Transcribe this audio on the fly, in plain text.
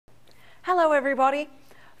Hello everybody.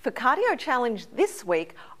 For Cardio Challenge this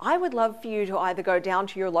week, I would love for you to either go down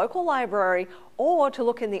to your local library or to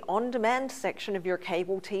look in the on-demand section of your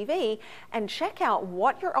cable TV and check out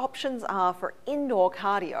what your options are for indoor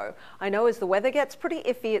cardio. I know as the weather gets pretty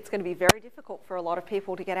iffy, it's going to be very difficult for a lot of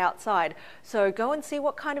people to get outside. So go and see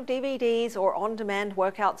what kind of DVDs or on-demand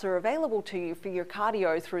workouts are available to you for your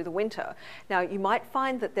cardio through the winter. Now, you might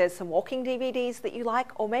find that there's some walking DVDs that you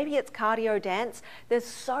like, or maybe it's cardio dance. There's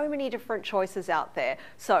so many different choices out there.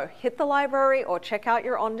 So hit the library or check out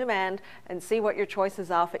your on-demand and see what your choices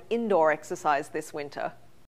are for indoor exercise this winter.